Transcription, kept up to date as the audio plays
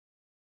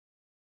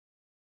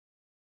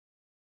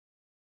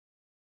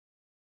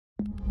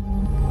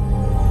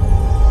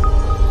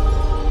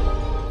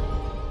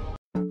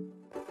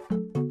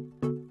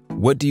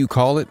What do you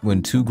call it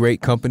when two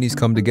great companies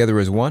come together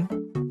as one?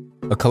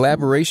 A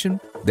collaboration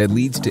that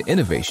leads to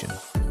innovation.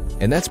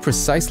 And that's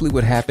precisely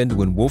what happened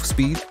when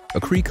Wolfspeed, a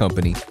Cree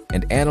company,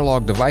 and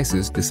Analog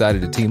Devices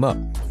decided to team up.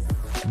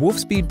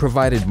 Wolfspeed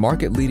provided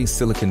market-leading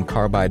silicon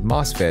carbide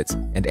MOSFETs,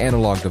 and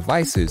Analog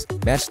Devices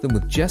matched them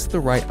with just the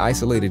right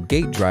isolated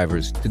gate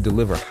drivers to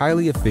deliver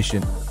highly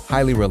efficient,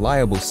 highly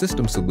reliable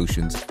system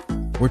solutions.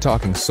 We're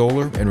talking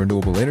solar and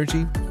renewable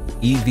energy,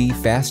 EV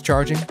fast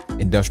charging,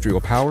 industrial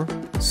power,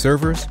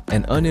 servers,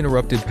 and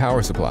uninterrupted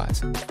power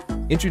supplies.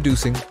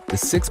 Introducing the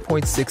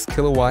 6.6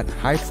 kilowatt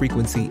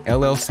high-frequency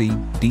LLC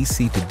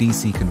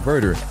DC-to-DC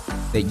converter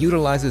that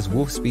utilizes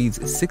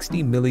Wolfspeed's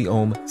 60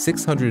 milliohm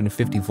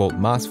 650 volt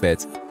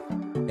MOSFETs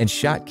and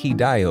Schottky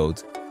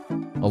diodes,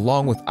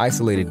 along with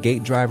isolated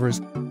gate drivers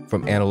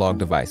from Analog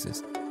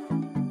Devices.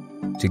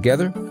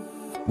 Together,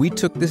 we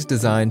took this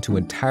design to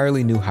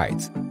entirely new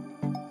heights,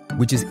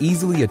 which is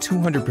easily a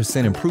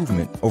 200%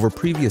 improvement over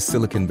previous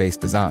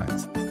silicon-based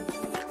designs.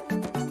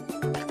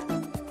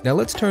 Now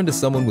let's turn to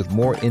someone with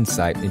more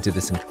insight into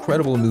this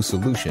incredible new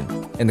solution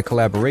and the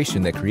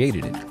collaboration that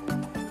created it.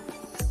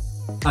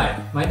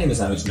 Hi, my name is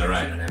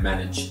Narayan and I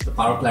manage the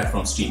Power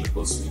Platforms team at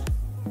Wolfspeed.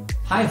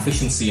 High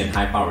efficiency and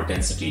high power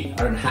density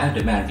are in high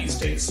demand these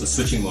days for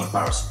switching mode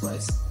power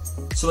supplies.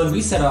 So when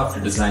we set off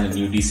to design a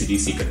new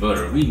DC-DC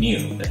converter, we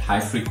knew that high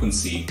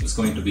frequency was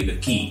going to be the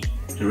key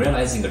to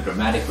realizing a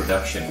dramatic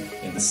reduction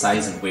in the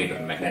size and weight of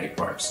the magnetic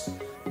parts,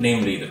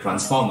 namely the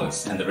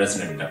transformers and the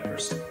resonant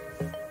inductors.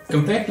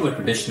 Compared to a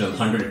traditional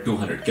 100 to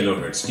 200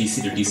 kHz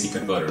DC-to-DC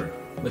converter,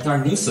 with our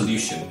new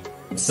solution,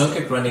 a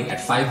circuit running at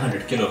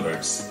 500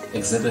 kHz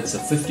exhibits a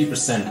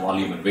 50%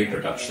 volume and weight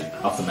reduction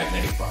of the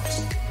magnetic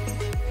parts.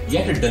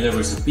 Yet it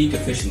delivers a peak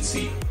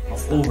efficiency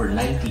of over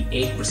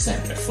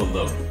 98% at full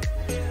load.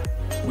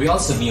 We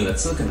also knew that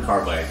silicon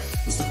carbide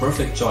was the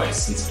perfect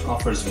choice since it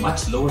offers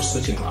much lower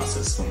switching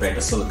losses compared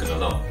to silicon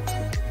alone,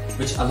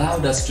 which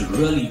allowed us to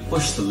really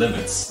push the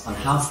limits on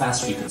how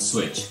fast we can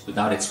switch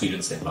without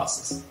experiencing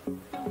losses.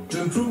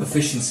 To improve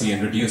efficiency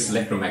and reduce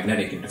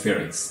electromagnetic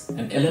interference,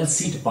 an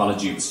LLC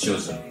topology was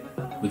chosen,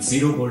 with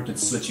zero voltage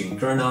switching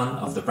turn on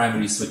of the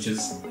primary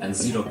switches and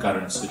zero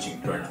current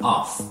switching turn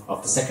off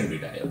of the secondary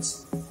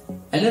diodes.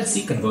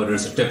 LLC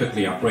converters are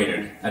typically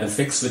operated at a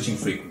fixed switching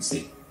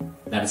frequency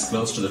that is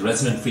close to the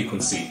resonant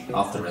frequency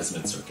of the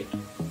resonant circuit.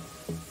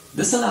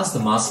 This allows the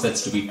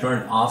MOSFETs to be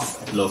turned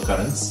off at low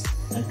currents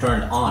and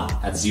turned on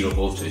at zero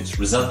voltage,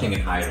 resulting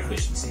in higher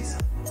efficiencies.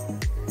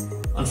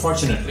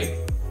 Unfortunately,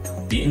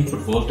 the input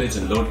voltage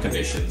and load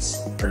conditions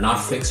are not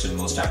fixed in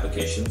most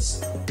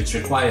applications, which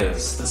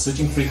requires the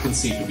switching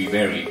frequency to be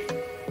varied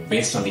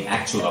based on the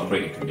actual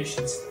operating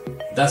conditions.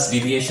 Thus,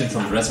 deviation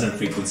from the resonant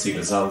frequency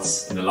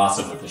results in a loss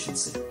of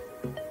efficiency.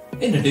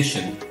 In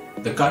addition,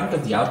 the current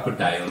of the output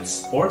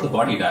diodes or the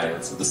body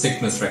diodes of the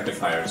synchronous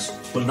rectifiers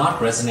will not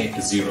resonate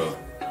to zero,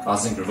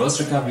 causing reverse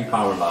recovery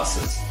power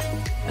losses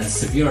and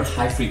severe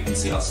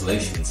high-frequency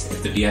oscillations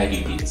if the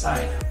DI/dt is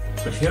high.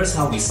 But here's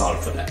how we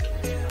solve for that.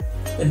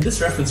 In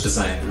this reference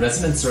design, the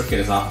resonant circuit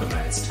is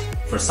optimized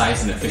for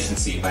size and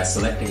efficiency by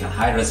selecting a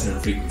high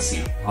resonant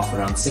frequency of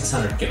around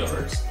 600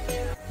 kHz.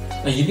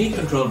 A unique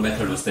control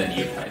method was then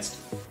utilized.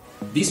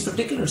 These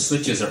particular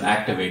switches are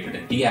activated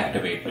and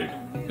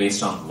deactivated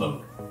based on the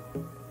load.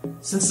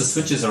 Since the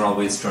switches are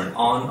always turned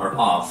on or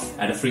off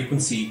at a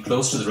frequency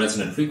close to the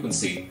resonant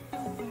frequency,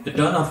 the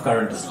turn-off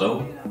current is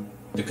low,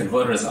 the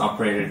converter is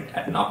operated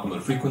at an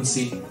optimal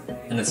frequency,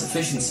 and its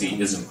efficiency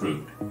is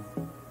improved.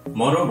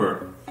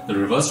 Moreover, the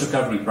reverse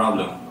recovery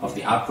problem of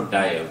the output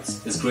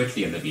diodes is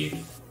greatly alleviated.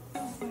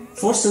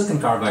 4 silicon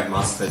carbide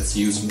MOSFETs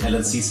used in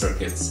LLC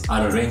circuits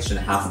are arranged in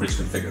a half-bridge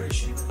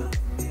configuration.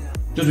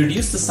 To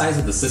reduce the size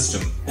of the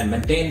system and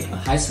maintain a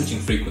high switching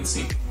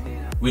frequency,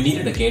 we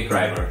needed a gate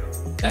driver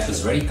that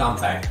was very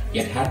compact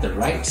yet had the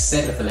right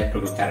set of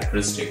electrical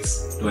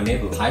characteristics to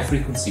enable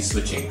high-frequency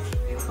switching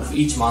of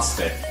each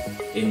MOSFET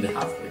in the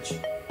half-bridge.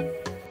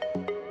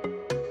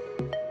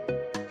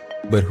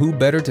 But who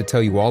better to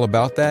tell you all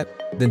about that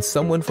than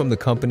someone from the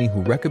company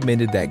who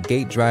recommended that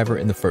gate driver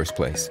in the first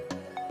place,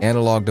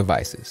 Analog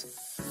Devices.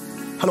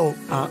 Hello,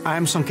 I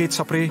am Sanket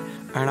Sapre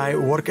and I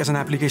work as an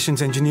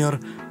applications engineer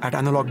at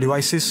Analog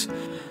Devices.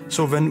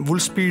 So when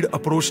Wolfspeed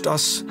approached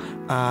us,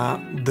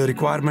 the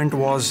requirement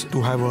was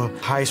to have a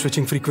high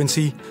switching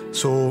frequency.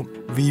 So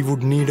we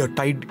would need a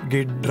tight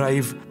gate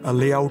drive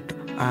layout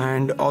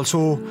and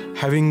also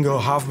having a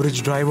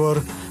half-bridge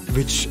driver,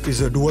 which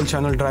is a dual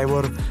channel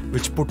driver,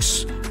 which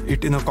puts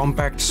it in a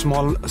compact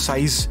small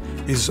size,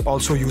 is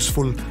also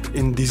useful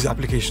in these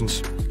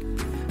applications.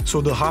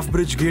 So the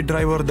half-bridge gate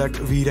driver that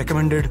we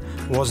recommended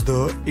was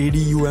the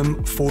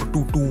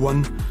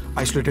ADUM4221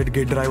 isolated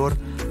gate driver.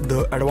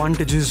 The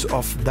advantages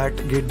of that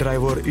gate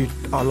driver, it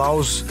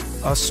allows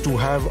us to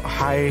have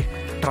high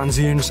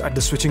transients at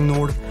the switching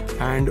node,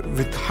 and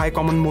with high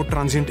common mode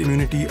transient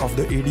immunity of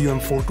the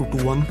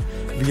ADUM4221,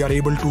 we are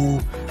able to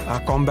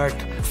combat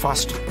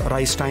fast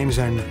rise times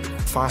and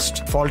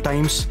fast fall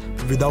times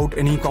without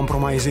any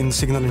compromise in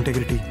signal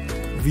integrity.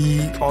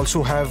 We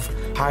also have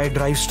high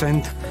drive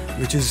strength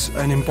which is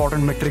an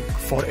important metric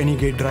for any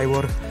gate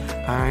driver,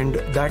 and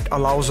that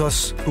allows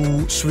us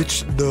to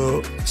switch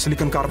the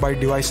silicon carbide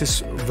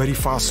devices very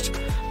fast,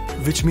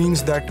 which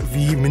means that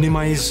we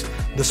minimize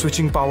the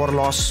switching power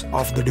loss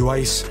of the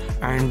device,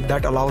 and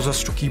that allows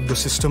us to keep the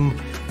system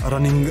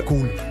running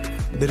cool.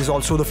 There is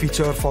also the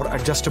feature for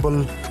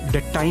adjustable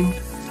dead time,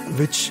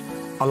 which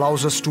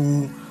allows us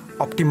to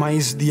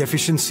optimize the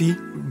efficiency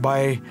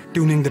by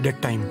tuning the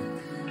dead time.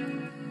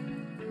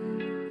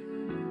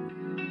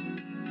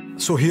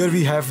 So here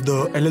we have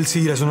the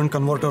LLC resonant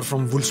converter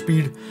from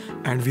Wolfspeed,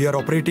 and we are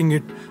operating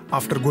it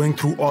after going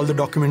through all the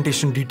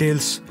documentation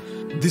details.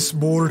 This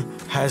board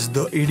has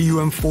the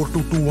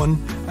ADUM4221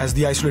 as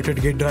the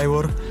isolated gate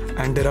driver,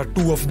 and there are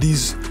two of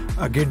these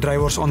gate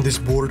drivers on this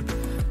board.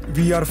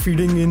 We are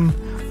feeding in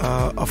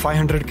a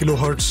 500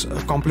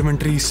 kilohertz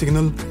complementary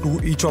signal to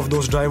each of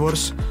those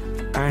drivers.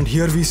 And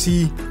here we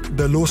see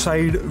the low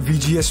side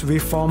VGS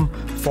waveform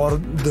for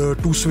the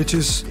two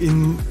switches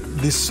in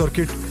this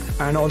circuit.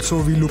 And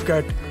also we look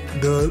at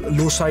the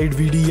low side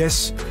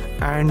VDS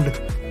and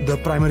the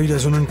primary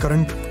resonant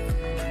current.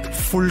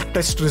 Full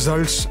test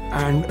results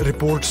and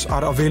reports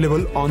are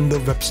available on the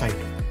website.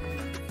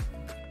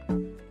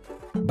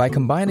 By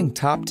combining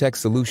top-tech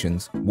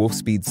solutions,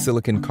 Wolfspeed's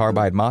silicon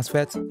carbide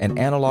MOSFETs and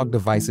Analog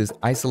Devices'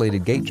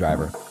 isolated gate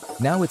driver,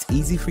 now it's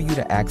easy for you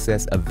to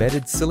access a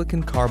vetted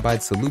silicon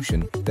carbide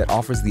solution that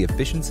offers the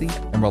efficiency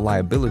and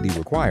reliability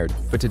required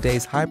for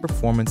today's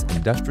high-performance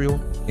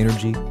industrial,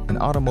 energy, and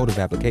automotive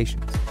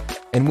applications.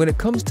 And when it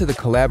comes to the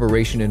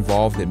collaboration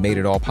involved that made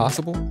it all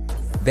possible,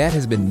 that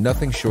has been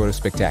nothing short of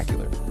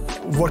spectacular.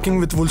 Working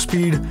with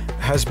Wolfspeed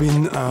has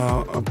been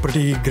a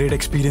pretty great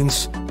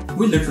experience.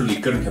 We literally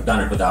couldn't have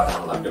done it without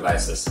Analog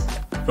Devices.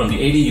 From the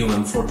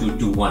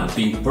ADUM4221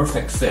 being a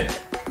perfect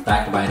fit,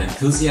 backed by an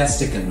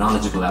enthusiastic and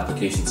knowledgeable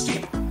applications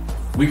team,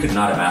 we could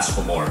not have asked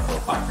for more for a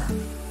partner.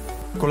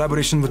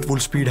 Collaboration with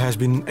Wolfspeed has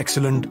been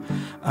excellent,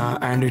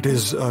 and it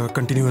is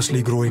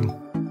continuously growing.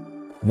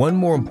 One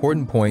more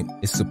important point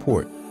is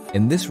support,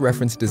 and this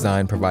reference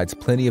design provides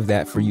plenty of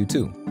that for you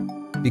too.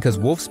 Because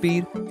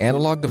Wolfspeed,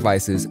 Analog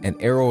Devices, and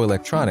Aero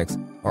Electronics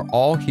are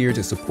all here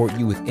to support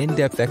you with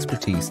in-depth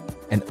expertise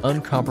and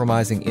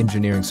uncompromising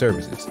engineering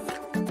services.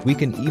 We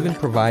can even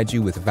provide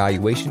you with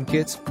evaluation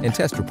kits and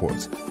test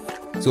reports.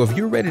 So if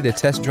you're ready to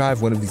test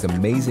drive one of these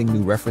amazing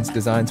new reference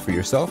designs for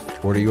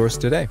yourself, order yours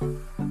today.